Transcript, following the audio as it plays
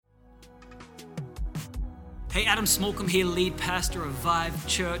Hey, Adam Smallcombe here, lead pastor of Vive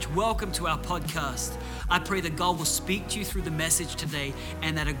Church. Welcome to our podcast. I pray that God will speak to you through the message today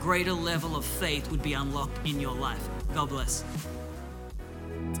and that a greater level of faith would be unlocked in your life. God bless.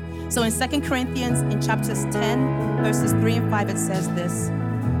 So in 2 Corinthians, in chapters 10, verses 3 and 5, it says this: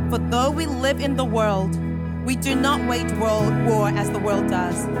 "For though we live in the world, we do not wage world war as the world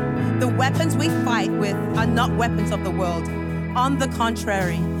does. The weapons we fight with are not weapons of the world. On the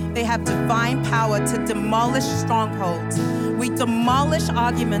contrary, they have divine power to demolish strongholds. We demolish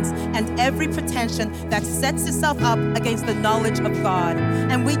arguments and every pretension that sets itself up against the knowledge of God.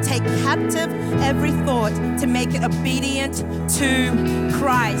 And we take captive every thought to make it obedient to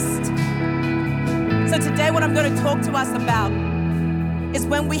Christ." So today what I'm going to talk to us about is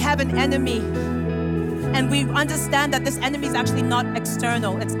when we have an enemy and we understand that this enemy is actually not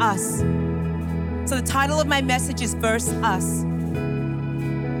external, it's us. So the title of my message is Verse Us.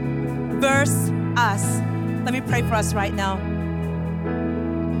 Verse Us. Let me pray for us right now.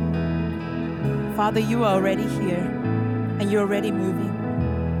 Father, you are already here and you're already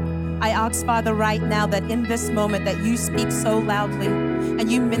moving. I ask, Father, right now that in this moment that you speak so loudly and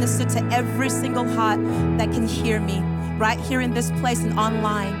you minister to every single heart that can hear me right here in this place and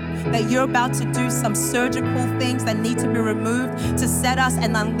online, that you're about to do some surgical things that need to be removed to set us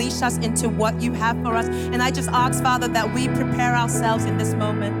and unleash us into what you have for us. And I just ask, Father, that we prepare ourselves in this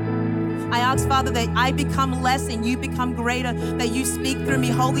moment. I ask, Father, that I become less and you become greater, that you speak through me,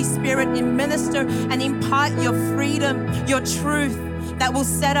 Holy Spirit, and minister and impart your freedom, your truth that will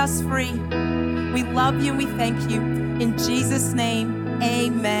set us free. We love you and we thank you. In Jesus' name,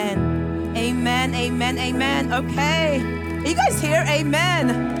 amen. Amen, amen, amen. Okay. Are you guys here?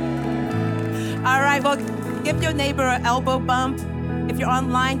 Amen. All right, well, give your neighbor an elbow bump. If you're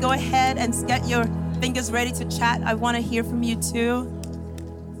online, go ahead and get your fingers ready to chat. I want to hear from you too.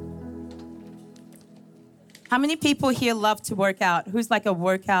 How many people here love to work out? Who's like a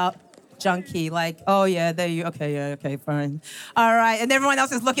workout junkie? Like, oh yeah, there you, okay, fine. All right, and everyone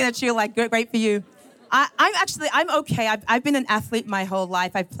else is looking at you like, great for you. I'm okay. I've been an athlete my whole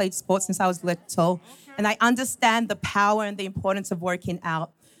life. I've played sports since I was little, and I understand the power and the importance of working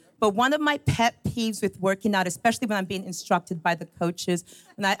out. But one of my pet peeves with working out, especially when I'm being instructed by the coaches,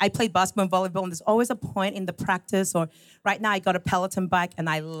 and I played basketball and volleyball, and there's always a point in the practice, or right now I got a Peloton bike, and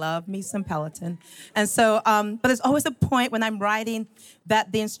I love me some Peloton. And so, but there's always a point when I'm riding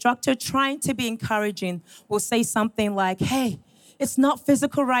that the instructor, trying to be encouraging, will say something like, "Hey, it's not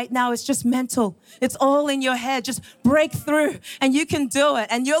physical right now, it's just mental. It's all in your head, just break through, and you can do it."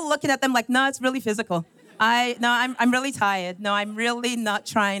 And you're looking at them like, "No, it's really physical. I'm really tired. No, I'm really not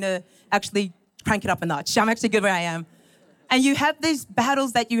trying to actually crank it up a notch. I'm actually good where I am." And you have these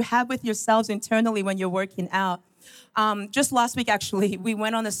battles that you have with yourselves internally when you're working out. Just last week, actually, we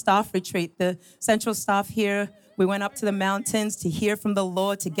went on a staff retreat, the central staff here. We went up to the mountains to hear from the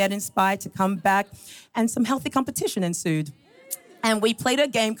Lord, to get inspired, to come back, and some healthy competition ensued. And we played a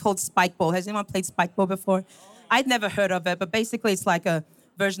game called Spike Ball. Has anyone played Spike Ball before? I'd never heard of it, but basically it's like a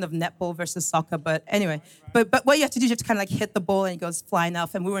version of netball versus soccer. But anyway, but what you have to do is you have to kind of like hit the ball and it goes flying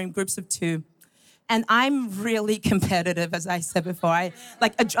off. And we were in groups of 2. And I'm really competitive, as I said before.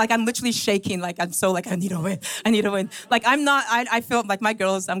 I'm literally shaking. Like I'm so like, I need to win. Like I feel like my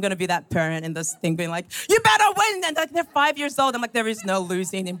girls, I'm going to be that parent in this thing being like, "You better win." And like they're 5 years old. I'm like, there is no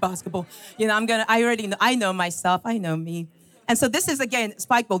losing in basketball. You know, I know myself. I know me. And so this is, again,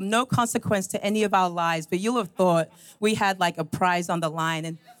 Spike Ball, no consequence to any of our lives, but you'll have thought we had like a prize on the line.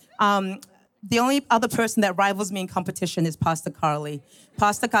 And the only other person that rivals me in competition is Pastor Carly.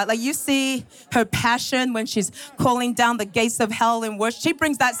 Pastor Carly, like you see her passion when she's calling down the gates of hell in worship. She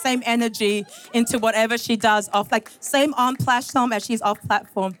brings that same energy into whatever she does same on platform as she's off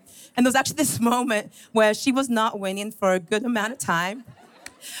platform. And there was actually this moment where she was not winning for a good amount of time.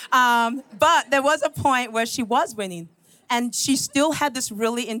 But there was a point where she was winning. And she still had this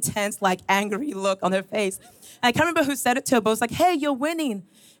really intense, like, angry look on her face. And I can't remember who said it to her, but it was like, "Hey, you're winning."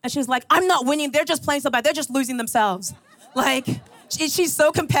 And she was like, "I'm not winning. They're just playing so bad. They're just losing themselves." Like, she's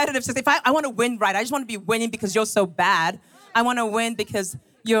so competitive. She says, I want to win right. I just want to be winning because you're so bad. I want to win because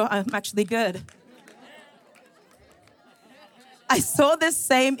I'm actually good. I saw this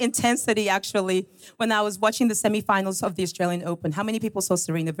same intensity, actually, when I was watching the semifinals of the Australian Open. How many people saw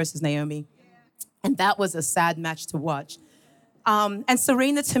Serena versus Naomi? And that was a sad match to watch. And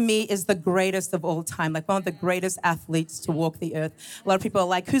Serena, to me, is the greatest of all time, like one of the greatest athletes to walk the earth. A lot of people are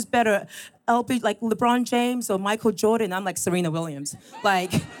like, who's better, like LeBron James or Michael Jordan? I'm like, Serena Williams.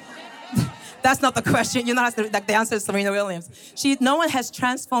 Like, That's not the question. You're not like the answer is Serena Williams. No one has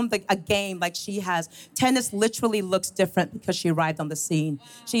transformed a game like she has. Tennis literally looks different because she arrived on the scene.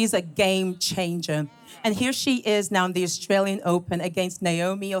 She's a game changer. And here she is now in the Australian Open against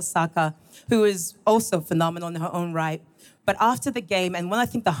Naomi Osaka, who is also phenomenal in her own right. But after the game, and one I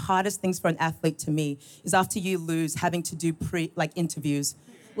think the hardest things for an athlete to me is after you lose, having to do interviews.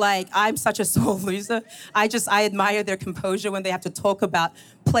 Like, I'm such a sore loser. I admire their composure when they have to talk about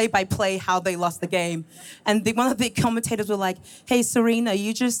play by play how they lost the game. And one of the commentators were like, hey, Serena,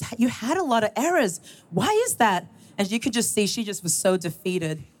 you had a lot of errors. Why is that? And you could just see she just was so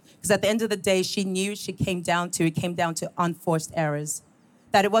defeated. Because at the end of the day, she knew it came down to unforced errors.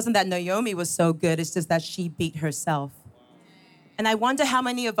 That it wasn't that Naomi was so good, it's just that she beat herself. And I wonder how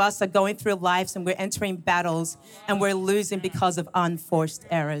many of us are going through lives and we're entering battles and we're losing because of unforced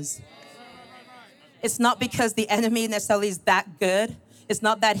errors. It's not because the enemy necessarily is that good. It's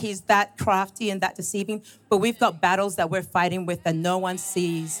not that he's that crafty and that deceiving, but we've got battles that we're fighting with that no one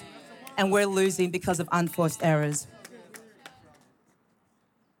sees, and we're losing because of unforced errors.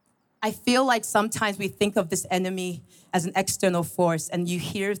 I feel like sometimes we think of this enemy as an external force, and you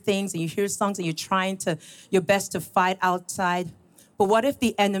hear things and you hear songs and you're trying your best to fight outside. But what if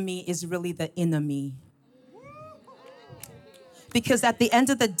the enemy is really the enemy? Because at the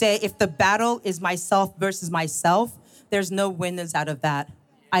end of the day, if the battle is myself versus myself, there's no winners out of that.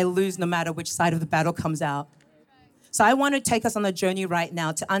 I lose no matter which side of the battle comes out. So I want to take us on a journey right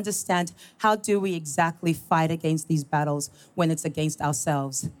now to understand how do we exactly fight against these battles when it's against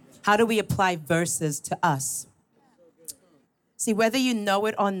ourselves? How do we apply verses to us? See, whether you know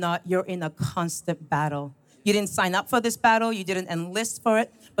it or not, you're in a constant battle. You didn't sign up for this battle. You didn't enlist for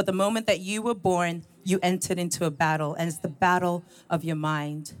it. But the moment that you were born, you entered into a battle, and it's the battle of your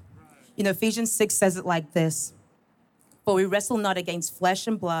mind. You know, Ephesians 6 says it like this: for we wrestle not against flesh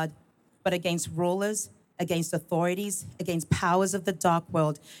and blood, but against rulers, against authorities, against powers of the dark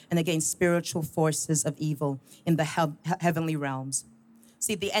world, and against spiritual forces of evil in the heavenly realms.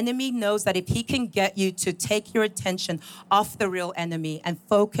 See, the enemy knows that if he can get you to take your attention off the real enemy and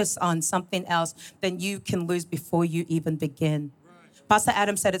focus on something else, then you can lose before you even begin. Right. Pastor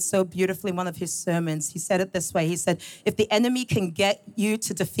Adam said it so beautifully in one of his sermons. He said it this way. He said, if the enemy can get you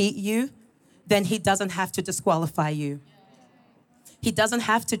to defeat you, then he doesn't have to disqualify you. He doesn't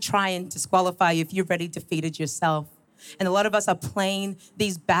have to try and disqualify you if you've already defeated yourself. And a lot of us are playing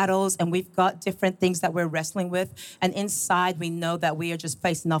these battles, and we've got different things that we're wrestling with. And inside, we know that we are just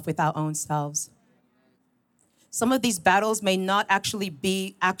facing off with our own selves. Some of these battles may not actually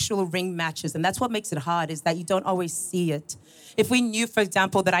be actual ring matches. And that's what makes it hard, is that you don't always see it. If we knew, for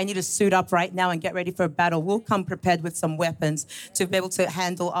example, that I need to suit up right now and get ready for a battle, we'll come prepared with some weapons to be able to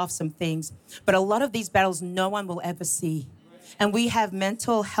handle off some things. But a lot of these battles, no one will ever see. And we have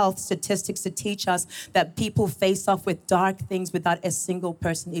mental health statistics to teach us that people face off with dark things without a single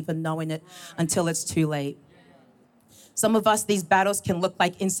person even knowing it until it's too late. Some of us, these battles can look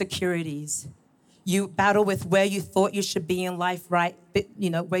like insecurities. You battle with where you thought you should be in life, right?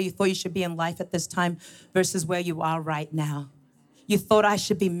 Where you thought you should be in life at this time versus where you are right now. You thought I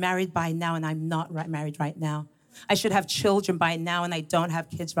should be married by now, and I'm not married right now. I should have children by now, and I don't have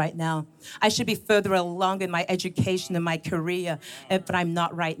kids right now. I should be further along in my education and my career, but I'm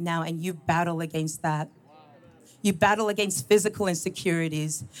not right now. And you battle against that. You battle against physical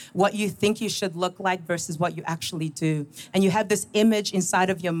insecurities, what you think you should look like versus what you actually do. And you have this image inside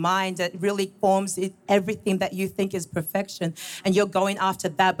of your mind that really forms everything that you think is perfection. And you're going after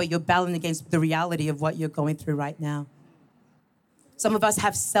that, but you're battling against the reality of what you're going through right now. Some of us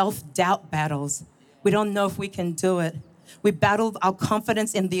have self-doubt battles. We don't know if we can do it. We battle our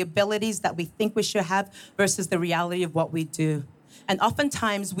confidence in the abilities that we think we should have versus the reality of what we do. And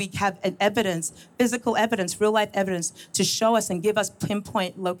oftentimes we have physical evidence, real life evidence to show us and give us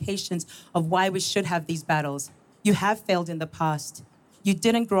pinpoint locations of why we should have these battles. You have failed in the past. You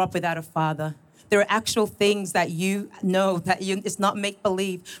didn't grow up without a father. There are actual things that you know it's not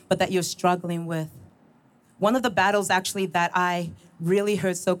make-believe, but that you're struggling with. One of the battles actually that I really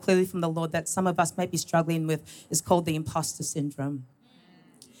heard so clearly from the Lord that some of us might be struggling with is called the imposter syndrome.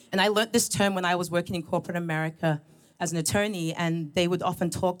 And I learned this term when I was working in corporate America as an attorney, and they would often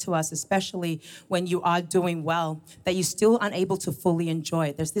talk to us, especially when you are doing well, that you're still unable to fully enjoy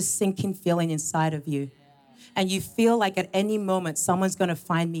it. There's this sinking feeling inside of you. And you feel like at any moment someone's going to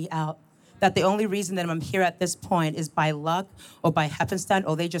find me out. That the only reason that I'm here at this point is by luck or by happenstance,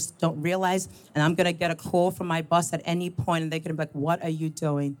 or they just don't realize, and I'm going to get a call from my boss at any point, and they're going to be like, what are you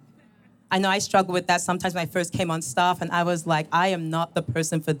doing? I know I struggle with that sometimes when I first came on staff, and I was like, I am not the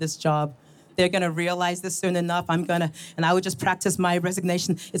person for this job. they're going to realize this soon enough. And I would just practice my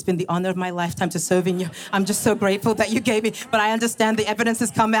resignation. It's been the honor of my lifetime to serving you. I'm just so grateful that you gave me, but I understand the evidence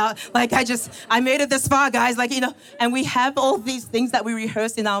has come out. Like, I made it this far, guys. Like, and we have all these things that we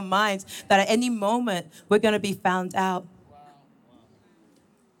rehearse in our minds that at any moment we're going to be found out.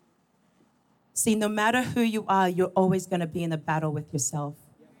 See, no matter who you are, you're always going to be in a battle with yourself.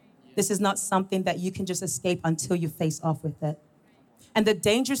 This is not something that you can just escape until you face off with it. And the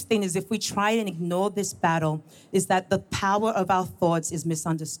dangerous thing is if we try and ignore this battle, is that the power of our thoughts is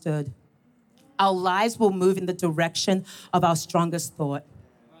misunderstood. Our lives will move in the direction of our strongest thought.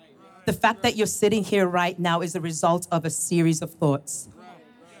 The fact that you're sitting here right now is a result of a series of thoughts.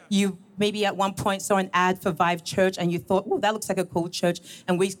 You maybe at one point saw an ad for Vive Church and you thought, oh, that looks like a cool church.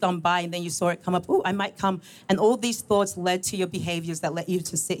 And weeks gone by and then you saw it come up, oh, I might come. And all these thoughts led to your behaviors that led you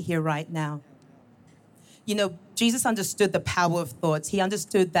to sit here right now. Jesus understood the power of thoughts. He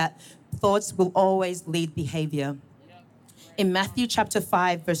understood that thoughts will always lead behavior. In Matthew chapter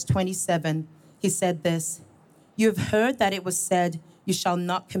 5, verse 27, he said this, "You have heard that it was said, you shall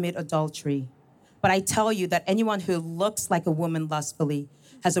not commit adultery. But I tell you that anyone who looks like a woman lustfully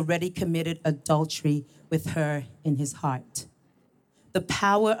has already committed adultery with her in his heart." The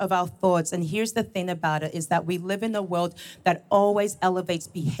power of our thoughts. And here's the thing about it is that we live in a world that always elevates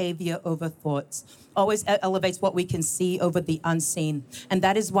behavior over thoughts, always elevates what we can see over the unseen. And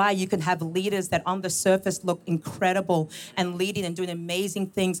that is why you can have leaders that on the surface look incredible and leading and doing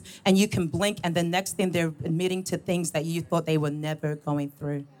amazing things. And you can blink and the next thing they're admitting to things that you thought they were never going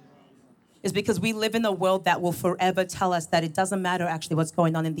through. Is because we live in a world that will forever tell us that it doesn't matter actually what's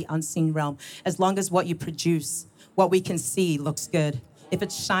going on in the unseen realm, as long as what you produce, what we can see looks good. If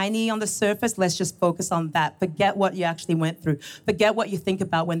it's shiny on the surface, let's just focus on that. Forget what you actually went through. Forget what you think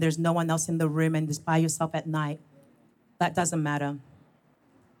about when there's no one else in the room and just by yourself at night. That doesn't matter.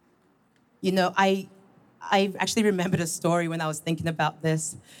 I actually remembered a story when I was thinking about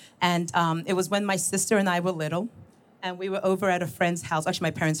this. And it was when my sister and I were little. And we were over at a friend's house, actually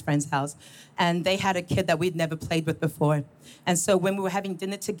my parents' friend's house, and they had a kid that we'd never played with before. And so when we were having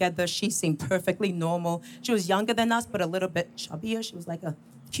dinner together, she seemed perfectly normal. She was younger than us, but a little bit chubbier. She was like a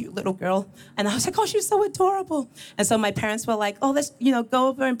cute little girl. And I was like, oh, she's so adorable. And so my parents were like, oh, let's go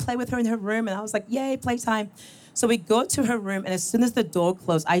over and play with her in her room. And I was like, yay, playtime. So we go to her room, and as soon as the door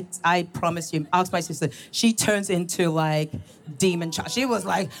closed, I promise you, ask my sister, she turns into like demon child. She was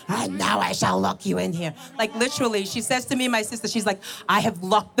like, now I shall lock you in here. Like literally, she says to me, my sister, she's like, I have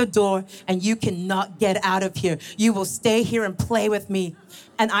locked the door and you cannot get out of here. You will stay here and play with me.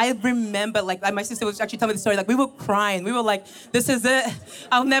 And I remember, like my sister was actually telling me the story, like we were crying. We were like, this is it.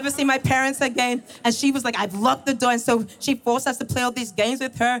 I'll never see my parents again. And she was like, I've locked the door. And so she forced us to play all these games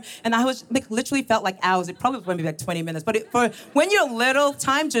with her. And I was like, literally felt like hours. It probably was maybe like 20 minutes. But when you're little,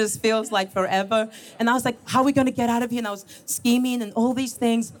 time just feels like forever. And I was like, how are we going to get out of here? And I was scheming and all these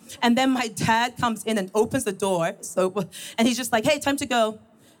things. And then my dad comes in and opens the door. And he's just like, hey, time to go.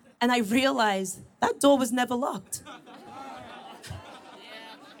 And I realized that door was never locked.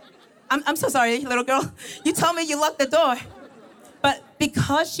 I'm so sorry, little girl. You told me you locked the door. But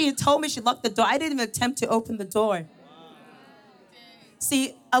because she had told me she locked the door, I didn't even attempt to open the door.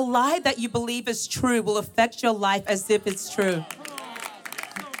 See, a lie that you believe is true will affect your life as if it's true.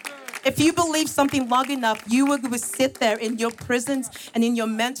 If you believe something long enough, you will sit there in your prisons and in your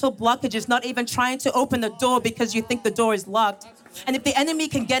mental blockages, not even trying to open the door because you think the door is locked. And if the enemy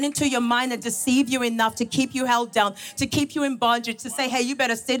can get into your mind and deceive you enough to keep you held down, to keep you in bondage, to say, hey, you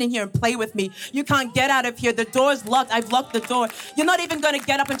better sit in here and play with me. You can't get out of here. The door's locked. I've locked the door. You're not even going to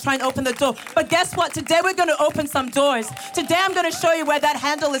get up and try and open the door. But guess what? Today we're going to open some doors. Today I'm going to show you where that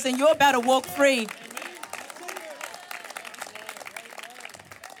handle is and you're about to walk free.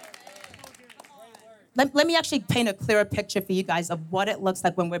 Let me actually paint a clearer picture for you guys of what it looks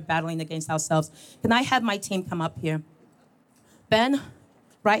like when we're battling against ourselves. Can I have my team come up here? Ben,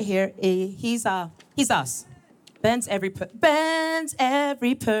 right here, he's us. Ben's every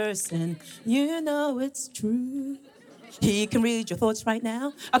person, you know it's true. He can read your thoughts right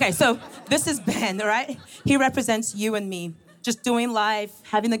now. Okay, so this is Ben, right? He represents you and me, just doing life,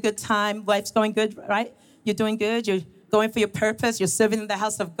 having a good time. Life's going good, right? You're doing good. You're going for your purpose. You're serving in the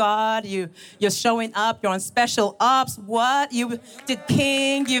house of God. You're showing up. You're on special ops. What? You did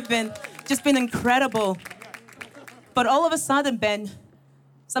King. You've been incredible. But all of a sudden, Ben,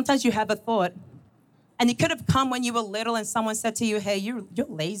 sometimes you have a thought. And it could have come when you were little and someone said to you, hey, you're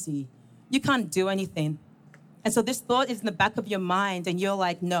lazy. You can't do anything. And so this thought is in the back of your mind and you're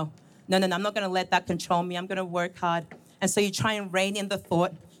like, no, I'm not going to let that control me. I'm going to work hard. And so you try and rein in the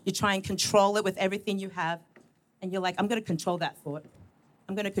thought. You try and control it with everything you have. And you're like, I'm going to control that thought.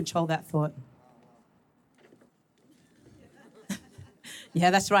 I'm going to control that thought. Yeah,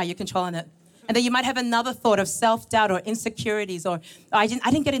 that's right. You're controlling it. And then you might have another thought of self-doubt or insecurities or I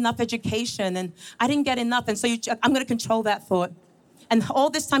didn't get enough education and I didn't get enough. And so I'm going to control that thought. And all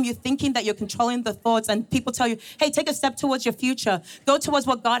this time you're thinking that you're controlling the thoughts and people tell you, hey, take a step towards your future. Go towards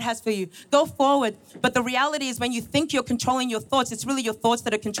what God has for you. Go forward. But the reality is when you think you're controlling your thoughts, it's really your thoughts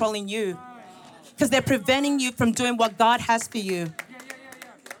that are controlling you because they're preventing you from doing what God has for you.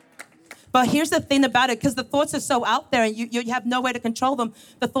 But here's the thing about it, because the thoughts are so out there and you have no way to control them,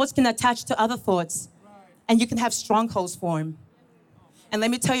 the thoughts can attach to other thoughts and you can have strongholds form. And let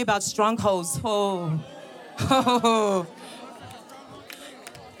me tell you about strongholds.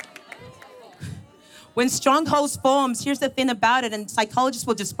 When strongholds forms, here's the thing about it, and psychologists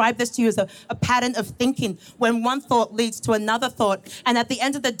will describe this to you as a pattern of thinking when one thought leads to another thought. And at the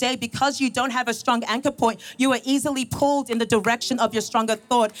end of the day, because you don't have a strong anchor point, you are easily pulled in the direction of your stronger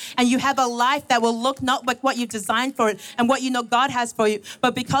thought. And you have a life that will look not like what you've designed for it and what you know God has for you,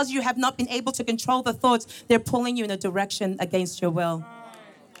 but because you have not been able to control the thoughts, they're pulling you in a direction against your will.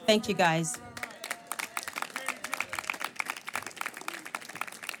 Thank you, guys.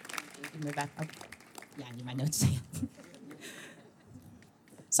 Move back up. Yeah, I need my notes.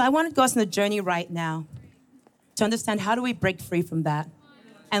 So I want to go on a journey right now to understand how do we break free from that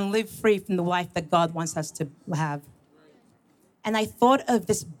and live free from the life that God wants us to have. And I thought of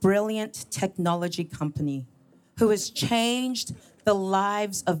this brilliant technology company who has changed the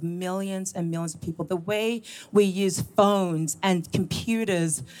lives of millions and millions of people. The way we use phones and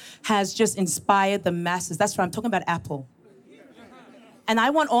computers has just inspired the masses. That's right, I'm talking about Apple. And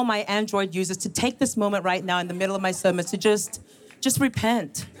I want all my Android users to take this moment right now in the middle of my sermon to just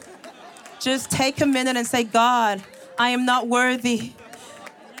repent. Just take a minute and say, God, I am not worthy.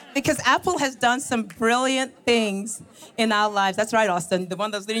 Because Apple has done some brilliant things in our lives. That's right, Austin, the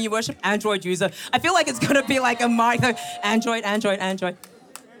one that's leading you worship, Android user. I feel like it's going to be like a mark, Android.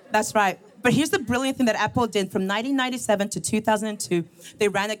 That's right. But here's the brilliant thing that Apple did. From 1997 to 2002, they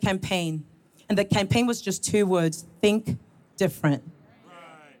ran a campaign. And the campaign was just 2 words, think different.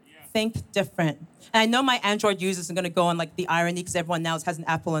 Think different. And I know my Android users are going to go on like the irony because everyone now has an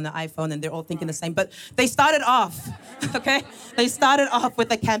Apple and an iPhone and they're all thinking the same. But they started off, okay? They started off with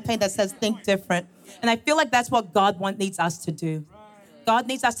a campaign that says think different. And I feel like that's what God needs us to do. God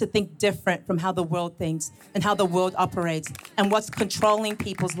needs us to think different from how the world thinks and how the world operates and what's controlling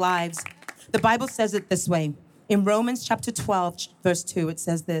people's lives. The Bible says it this way. In Romans chapter 12, verse 2, it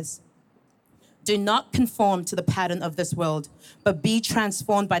says this. Do not conform to the pattern of this world, but be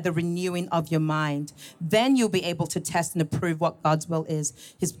transformed by the renewing of your mind. Then you'll be able to test and approve what God's will is,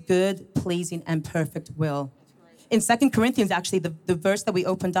 his good, pleasing, and perfect will. In 2 Corinthians, actually, the verse that we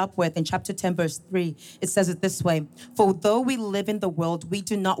opened up with in chapter 10, verse 3, it says it this way. For though we live in the world, we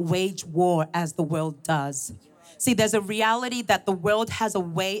do not wage war as the world does. See, there's a reality that the world has a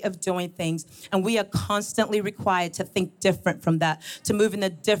way of doing things, and we are constantly required to think different from that, to move in a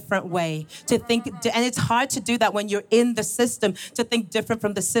different way, to think, and it's hard to do that when you're in the system, to think different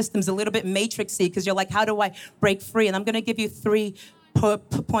from the system's a little bit matrixy, because you're like, how do I break free? And I'm going to give you 3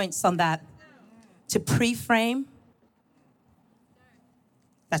 points on that. To pre-frame,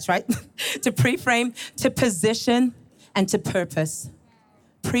 that's right, to pre-frame, to position, and to purpose.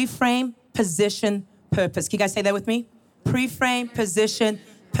 Pre-frame, position, purpose. Can you guys say that with me? Pre-frame, position,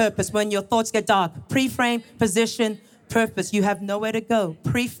 purpose. When your thoughts get dark, pre-frame, position, purpose. You have nowhere to go.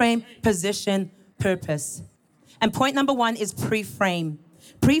 Pre-frame, position, purpose. And point number 1 is pre-frame.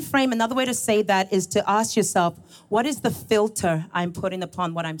 Pre-frame, another way to say that is to ask yourself, what is the filter I'm putting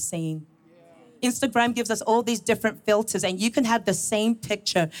upon what I'm seeing? Instagram gives us all these different filters, and you can have the same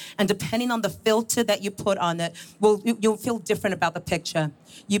picture, and depending on the filter that you put on it, you'll feel different about the picture.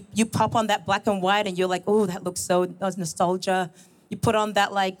 You pop on that black and white, and you're like, oh, that looks so nostalgia. You put on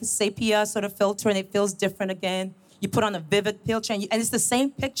that like sepia sort of filter, and it feels different again. You put on a vivid filter, and it's the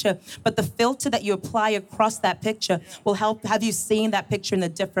same picture, but the filter that you apply across that picture will help have you seeing that picture in a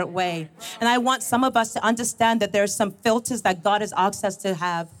different way. And I want some of us to understand that there are some filters that God has asked us to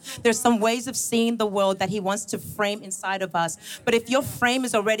have. There's some ways of seeing the world that he wants to frame inside of us. But if your frame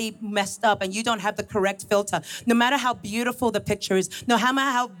is already messed up and you don't have the correct filter, no matter how beautiful the picture is, no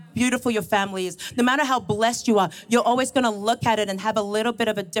matter how beautiful your family is, no matter how blessed you are, you're always going to look at it and have a little bit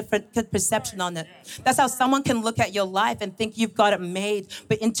of a different perception on it. That's how someone can look at your life and think you've got it made,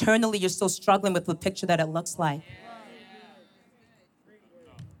 but internally you're still struggling with the picture that it looks like.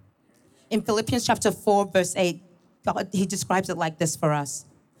 In Philippians chapter 4, verse 8, he describes it like this for us.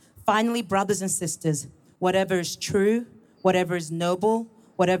 Finally, brothers and sisters, whatever is true, whatever is noble,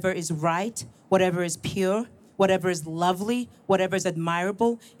 whatever is right, whatever is pure, whatever is lovely, whatever is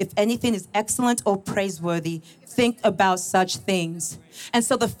admirable, if anything is excellent or praiseworthy, think about such things. And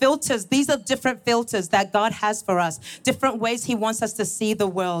so the filters, these are different filters that God has for us, different ways he wants us to see the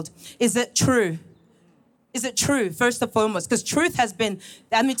world. Is it true? Is it true, first and foremost? Because truth has been,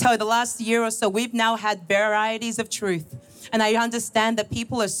 let me tell you, the last year or so, we've now had varieties of truth. And I understand that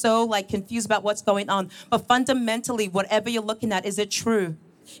people are so confused about what's going on. But fundamentally, whatever you're looking at, is it true?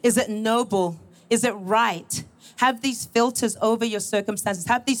 Is it noble? Is it right? Have these filters over your circumstances.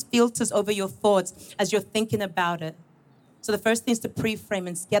 Have these filters over your thoughts as you're thinking about it. So the first thing is to pre-frame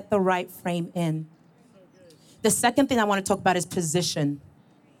and get the right frame in. The second thing I want to talk about is position.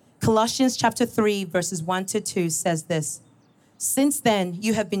 Colossians chapter 3, verses 1-2 says this. Since then,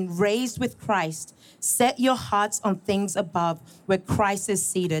 you have been raised with Christ. Set your hearts on things above, where Christ is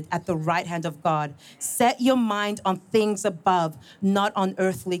seated at the right hand of God. Set your mind on things above, not on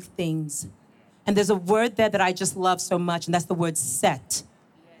earthly things. And there's a word there that I just love so much, and that's the word set.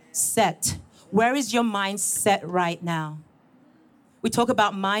 Set. Where is your mind set right now? We talk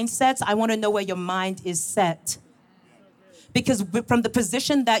about mindsets. I want to know where your mind is set. Because from the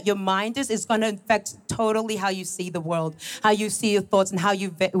position that your mind is, it's going to affect totally how you see the world, how you see your thoughts, and how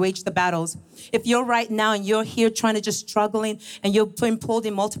you wage the battles. If you're right now and you're here trying to just struggling and you're being pulled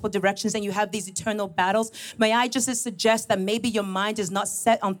in multiple directions and you have these eternal battles, may I just suggest that maybe your mind is not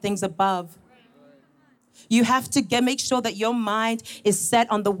set on things above. You have to make sure that your mind is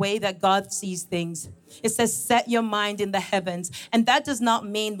set on the way that God sees things. It says, set your mind in the heavens. And that does not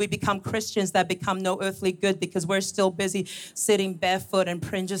mean we become Christians that become no earthly good because we're still busy sitting barefoot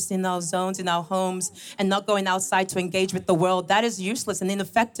and just in our zones, in our homes, and not going outside to engage with the world. That is useless and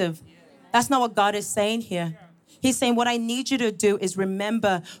ineffective. That's not what God is saying here. He's saying, what I need you to do is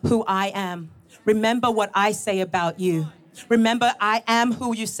remember who I am. Remember what I say about you. Remember, I am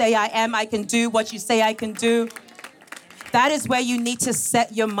who you say I am. I can do what you say I can do. That is where you need to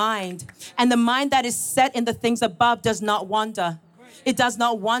set your mind. And the mind that is set in the things above does not wander. It does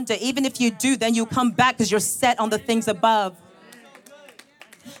not wander. Even if you do, then you come back because you're set on the things above.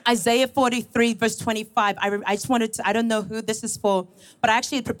 Isaiah 43, verse 25. I just wanted to, I don't know who this is for, but I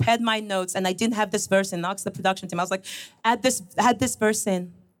actually prepared my notes and I didn't have this verse in. I asked the production team. I was like, add this verse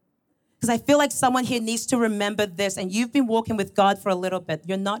in. Because I feel like someone here needs to remember this. And you've been walking with God for a little bit.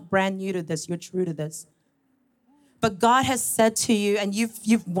 You're not brand new to this. You're true to this. But God has said to you, and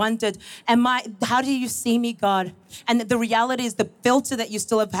you've wondered, how do you see me, God? And the reality is the filter that you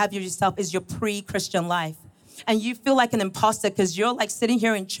still have yourself is your pre-Christian life. And you feel like an imposter because you're like sitting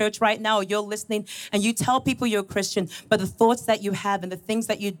here in church right now, or you're listening, and you tell people you're a Christian, but the thoughts that you have and the things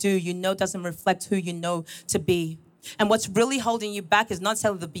that you do, you know doesn't reflect who you know to be. And what's really holding you back is not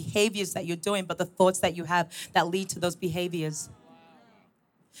necessarily the behaviors that you're doing, but the thoughts that you have that lead to those behaviors.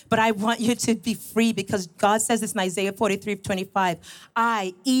 But I want you to be free because God says this in Isaiah 43:25.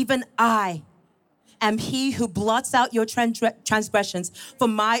 I, even I, am he who blots out your transgressions for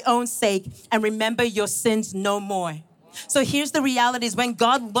my own sake and remember your sins no more. So here's the reality is when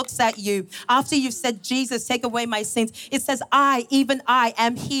God looks at you, after you've said, Jesus, take away my sins, it says, I, even I,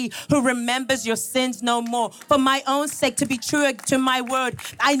 am he who remembers your sins no more. For my own sake, to be true to my word,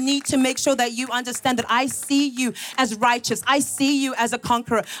 I need to make sure that you understand that I see you as righteous. I see you as a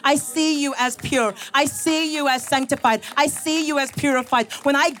conqueror. I see you as pure. I see you as sanctified. I see you as purified.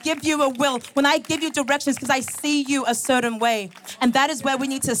 When I give you a will, when I give you directions, because I see you a certain way. And that is where we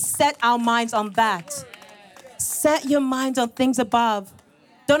need to set our minds on that. Set your mind on things above.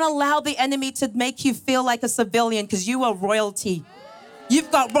 Don't allow the enemy to make you feel like a civilian because you are royalty. You've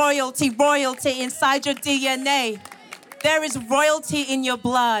got royalty inside your DNA. There is royalty in your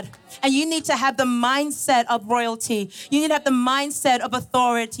blood. And you need to have the mindset of royalty. You need to have the mindset of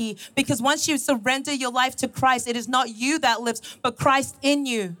authority because once you surrender your life to Christ, it is not you that lives, but Christ in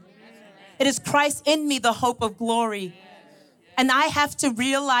you. It is Christ in me, the hope of glory. And I have to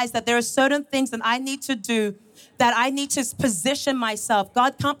realize that there are certain things that I need to do, that I need to position myself.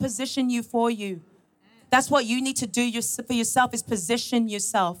 God can't position you for you. That's what you need to do for yourself is position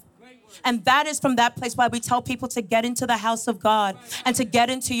yourself. And that is from that place why we tell people to get into the house of God and to get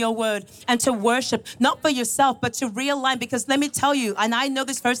into your word and to worship, not for yourself, but to realign. Because let me tell you, and I know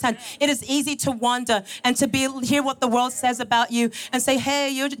this firsthand, it is easy to wander and to hear what the world says about you and say, hey,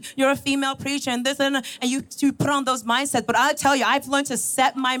 you're a female preacher and this and you put on those mindsets. But I tell you, I've learned to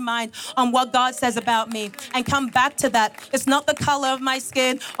set my mind on what God says about me and come back to that. It's not the color of my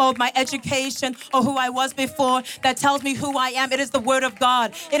skin or my education or who I was before that tells me who I am. It is the word of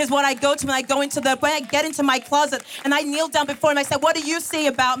God. It is what I go to when I get into my closet and I kneel down before him. I say, what do you see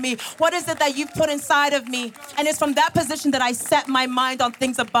about me? What is it that you've put inside of me? And it's from that position that I set my mind on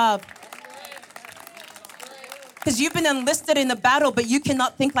things above. Because you've been enlisted in the battle, but you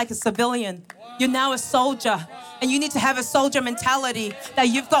cannot think like a civilian. You're now a soldier. And you need to have a soldier mentality that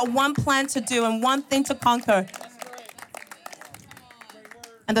you've got one plan to do and one thing to conquer.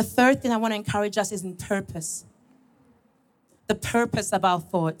 And the third thing I want to encourage us is in purpose. The purpose of our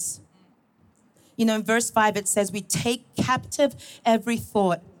thoughts. You know, in verse 5, it says, we take captive every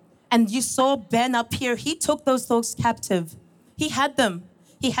thought. And you saw Ben up here. He took those thoughts captive. He had them.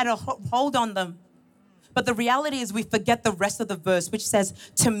 He had a hold on them. But the reality is we forget the rest of the verse, which says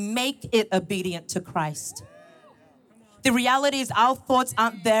to make it obedient to Christ. The reality is our thoughts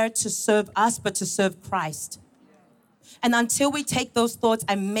aren't there to serve us, but to serve Christ. And until we take those thoughts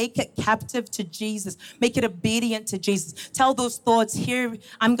and make it captive to Jesus, make it obedient to Jesus, tell those thoughts, here,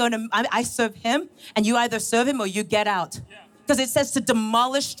 I serve him, and you either serve him or you get out. Because it says to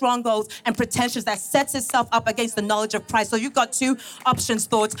demolish strongholds and pretensions that sets itself up against the knowledge of Christ. So you've got two options,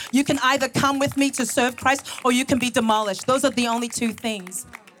 thoughts. You can either come with me to serve Christ or you can be demolished. Those are the only two things.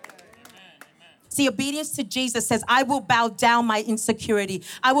 See, obedience to Jesus says, I will bow down my insecurity.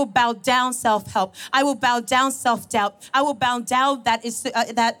 I will bow down self-help. I will bow down self-doubt. I will bow down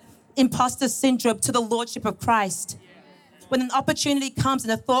that imposter syndrome to the lordship of Christ. When an opportunity comes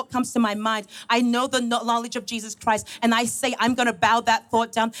and a thought comes to my mind, I know the knowledge of Jesus Christ, and I say, I'm going to bow that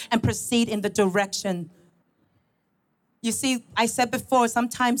thought down and proceed in the direction. You see, I said before,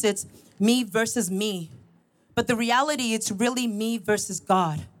 sometimes it's me versus me. But the reality, it's really me versus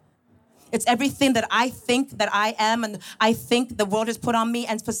God. It's everything that I think that I am and I think the world has put on me.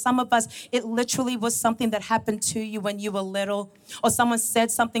 And for some of us, it literally was something that happened to you when you were little, or someone said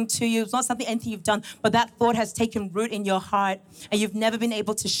something to you. It's not anything you've done, but that thought has taken root in your heart and you've never been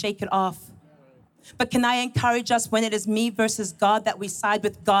able to shake it off. But can I encourage us, when it is me versus God, that we side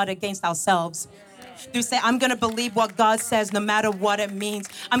with God against ourselves? You say, I'm going to believe what God says no matter what it means.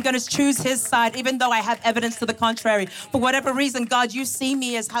 I'm going to choose his side even though I have evidence to the contrary. For whatever reason, God, you see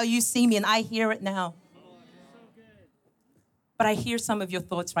me as how you see me, and I hear it now. But I hear some of your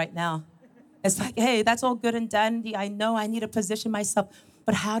thoughts right now. It's like, hey, that's all good and dandy. I know I need to position myself.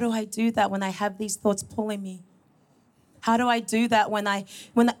 But how do I do that when I have these thoughts pulling me? How do I do that when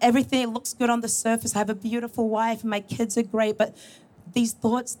everything looks good on the surface? I have a beautiful wife and my kids are great, but these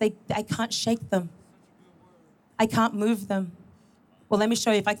thoughts, I can't shake them. I can't move them. Well, let me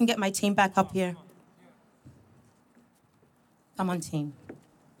show you. If I can get my team back up here. Come on, team.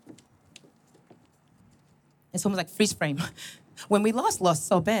 It's almost like freeze frame. When we last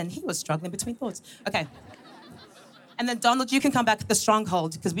saw Ben, he was struggling between thoughts. Okay. And then Donald, you can come back to the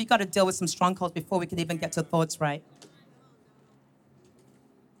stronghold, because we got to deal with some strongholds before we can even get to thoughts right.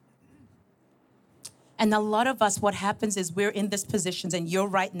 And a lot of us, what happens is we're in this position, and you're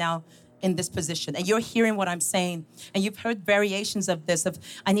right now in this position, and you're hearing what I'm saying, and you've heard variations of this, of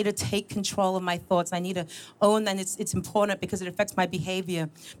I need to take control of my thoughts, I need to own, and it's important because it affects my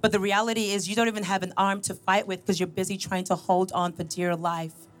behavior. But the reality is you don't even have an arm to fight with because you're busy trying to hold on for dear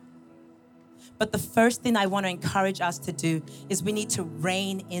life. But the first thing I want to encourage us to do is we need to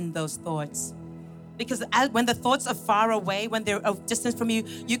rein in those thoughts. Because when the thoughts are far away, when they're a distance from you,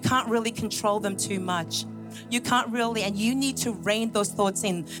 you can't really control them too much. You can't really, and you need to rein those thoughts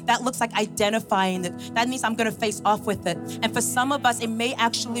in. That looks like identifying it. That means I'm going to face off with it. And for some of us, it may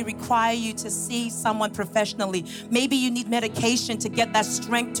actually require you to see someone professionally. Maybe you need medication to get that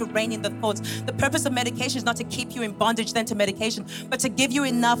strength to rein in the thoughts. The purpose of medication is not to keep you in bondage then to medication, but to give you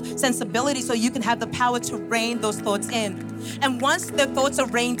enough sensibility so you can have the power to rein those thoughts in. And once the thoughts are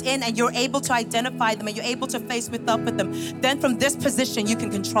reined in and you're able to identify them and you're able to face off with them, then from this position, you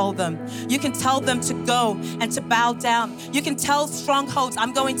can control them. You can tell them to go and to bow down. You can tell strongholds,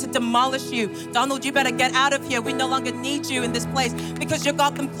 I'm going to demolish you. Donald, you better get out of here. We no longer need you in this place because you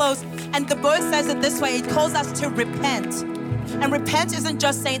got them close. And the word says it this way. It calls us to repent. And repent isn't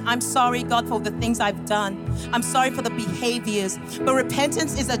just saying, I'm sorry, God, for the things I've done. I'm sorry for the behaviors. But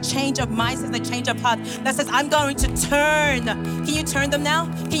repentance is a change of mindset, a change of heart that says, I'm going to turn. Can you turn them now?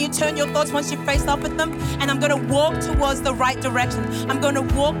 Can you turn your thoughts once you face up with them? And I'm going to walk towards the right direction. I'm going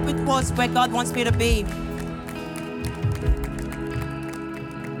to walk towards where God wants me to be.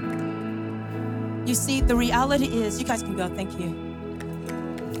 You see, the reality is, you guys can go, thank you.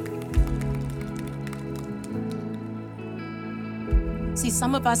 See,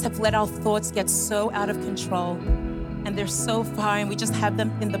 some of us have let our thoughts get so out of control and they're so far and we just have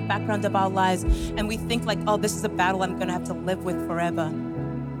them in the background of our lives and we think like, oh, this is a battle I'm gonna have to live with forever.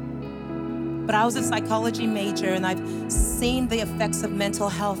 But I was a psychology major and I've seen the effects of mental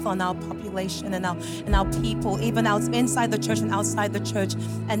health on our population and our people, even inside the church and outside the church.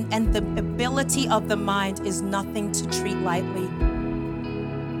 And the ability of the mind is nothing to treat lightly.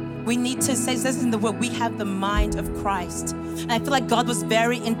 We need to say this in the word, we have the mind of Christ. And I feel like God was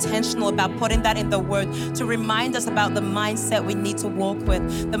very intentional about putting that in the word to remind us about the mindset we need to walk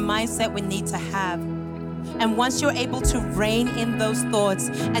with, the mindset we need to have. And once you're able to rein in those thoughts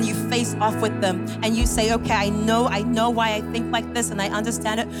and you face off with them and you say, okay, I know why I think like this and I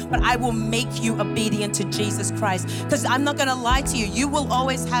understand it, but I will make you obedient to Jesus Christ. Because I'm not going to lie to you. You will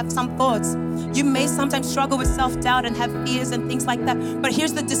always have some thoughts. You may sometimes struggle with self-doubt and have fears and things like that. But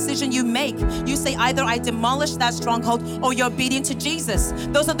here's the decision you make. You say either I demolish that stronghold or you're obedient to Jesus.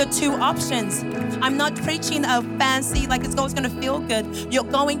 Those are the two options. I'm not preaching a fancy, like it's always going to feel good. You're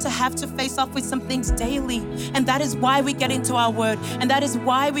going to have to face off with some things daily. And that is why we get into our word. And that is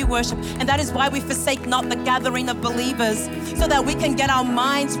why we worship. And that is why we forsake not the gathering of believers, so that we can get our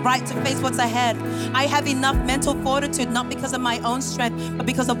minds right to face what's ahead. I have enough mental fortitude, not because of my own strength, but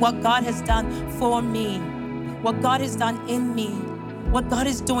because of what God has done for me, what God has done in me, what God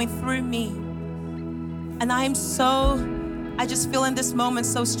is doing through me. And I just feel in this moment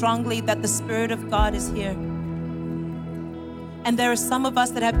so strongly that the Spirit of God is here. And there are some of us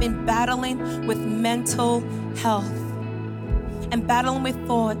that have been battling with mental health and battling with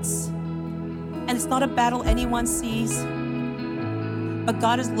thoughts. And it's not a battle anyone sees, but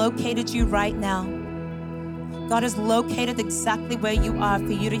God has located you right now. God has located exactly where you are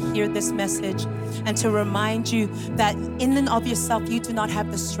for you to hear this message and to remind you that in and of yourself, you do not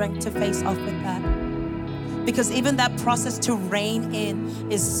have the strength to face off with that. Because even that process to rein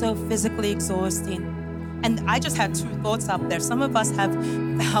in is so physically exhausting. And I just had two thoughts up there. Some of us have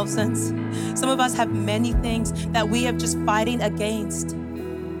thousands. Some of us have many things that we are just fighting against.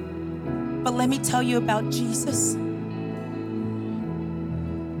 But let me tell you about Jesus.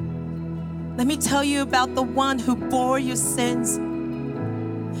 Let me tell you about the one who bore your sins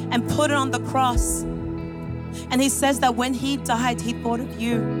and put it on the cross. And he says that when he died, he thought of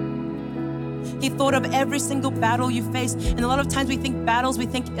you. He thought of every single battle you face. And a lot of times we think battles, we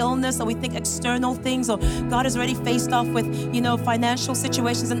think illness, or we think external things, or God has already faced off with, financial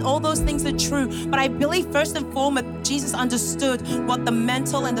situations, and all those things are true. But I believe first and foremost, Jesus understood what the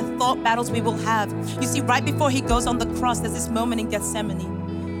mental and the thought battles we will have. You see, right before he goes on the cross, there's this moment in Gethsemane.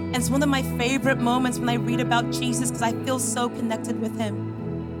 And it's one of my favorite moments when I read about Jesus, because I feel so connected with him.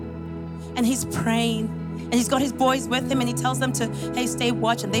 And he's praying. And he's got his boys with him, and he tells them to, hey, stay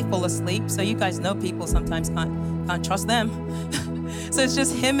watch, and they fall asleep. So you guys know people sometimes can't trust them. So it's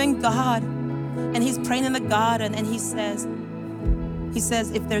just him and God. And he's praying in the garden, and he says,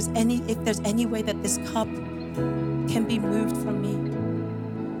 if there's any way that this cup can be moved from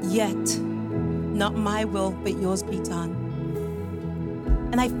me, yet not my will, but yours be done.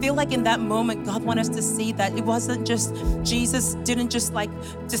 And I feel like in that moment, God wants us to see that it wasn't just, Jesus didn't just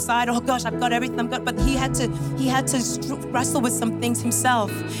decide, oh gosh, I've got everything, but he had to wrestle with some things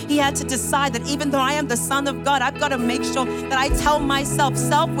himself. He had to decide that even though I am the Son of God, I've got to make sure that I tell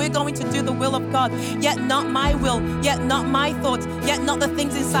myself, we're going to do the will of God, yet not my will, yet not my thoughts, yet not the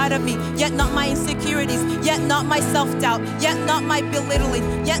things inside of me, yet not my insecurities, yet not my self-doubt, yet not my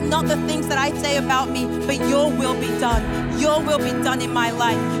belittling, yet not the things that I say about me, but your will be done. Your will be done in my life.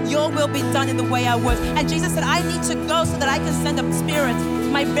 Your will be done in the way I work. And Jesus said, I need to go so that I can send a spirit,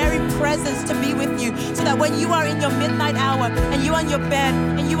 my very presence, to be with you, so that when you are in your midnight hour and you're on your bed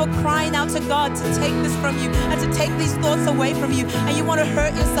and you are crying out to God to take this from you and to take these thoughts away from you, and you want to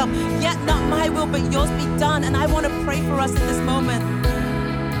hurt yourself, yet not my will but yours be done. And I want to pray for us in this moment.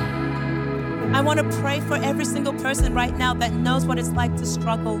 I want to pray for every single person right now that knows what it's like to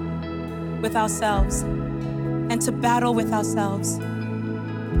struggle with ourselves and to battle with ourselves.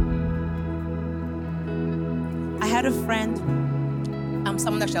 I had a friend,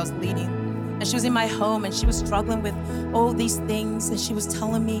 someone that I was leading, and she was in my home, and she was struggling with all these things, and she was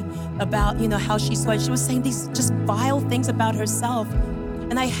telling me about, how she saw it. She was saying these just vile things about herself.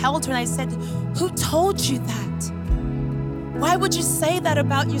 And I held her and I said, who told you that? Why would you say that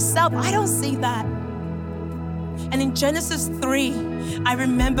about yourself? I don't see that. And in Genesis 3, I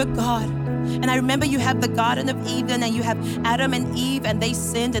remember God. And I remember you have the Garden of Eden, and you have Adam and Eve, and they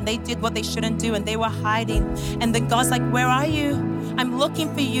sinned and they did what they shouldn't do, and they were hiding. And then God's like, where are you? I'm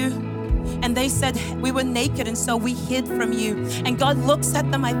looking for you. And they said, we were naked, and so we hid from you. And God looks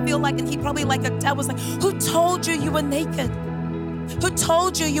at them, I feel like, and he probably like a dad was like, who told you you were naked? Who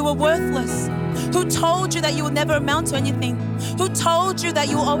told you you were worthless? Who told you that you would never amount to anything? Who told you that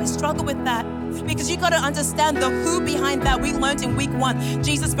you will always struggle with that? because you got to understand the who behind that. We learned in week 1,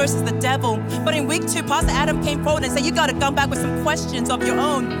 Jesus versus the devil. But in week 2, Pastor Adam came forward and said, you got to come back with some questions of your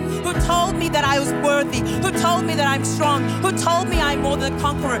own. Who told me that I was worthy? Who told me that I'm strong? Who told me I'm more than a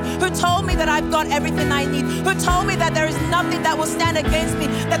conqueror? Who told me that I've got everything I need? Who told me that there is nothing that will stand against me?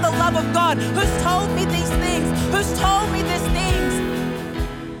 That the love of God. Who's told me these things? Who's told me these things?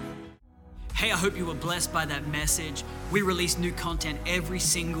 Hey, I hope you were blessed by that message. We release new content every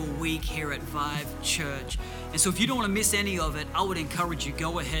single week here at Vive Church. And so if you don't want to miss any of it, I would encourage you,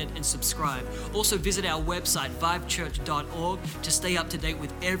 go ahead and subscribe. Also visit our website, vivechurch.org, to stay up to date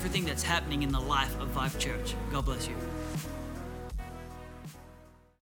with everything that's happening in the life of Vive Church. God bless you.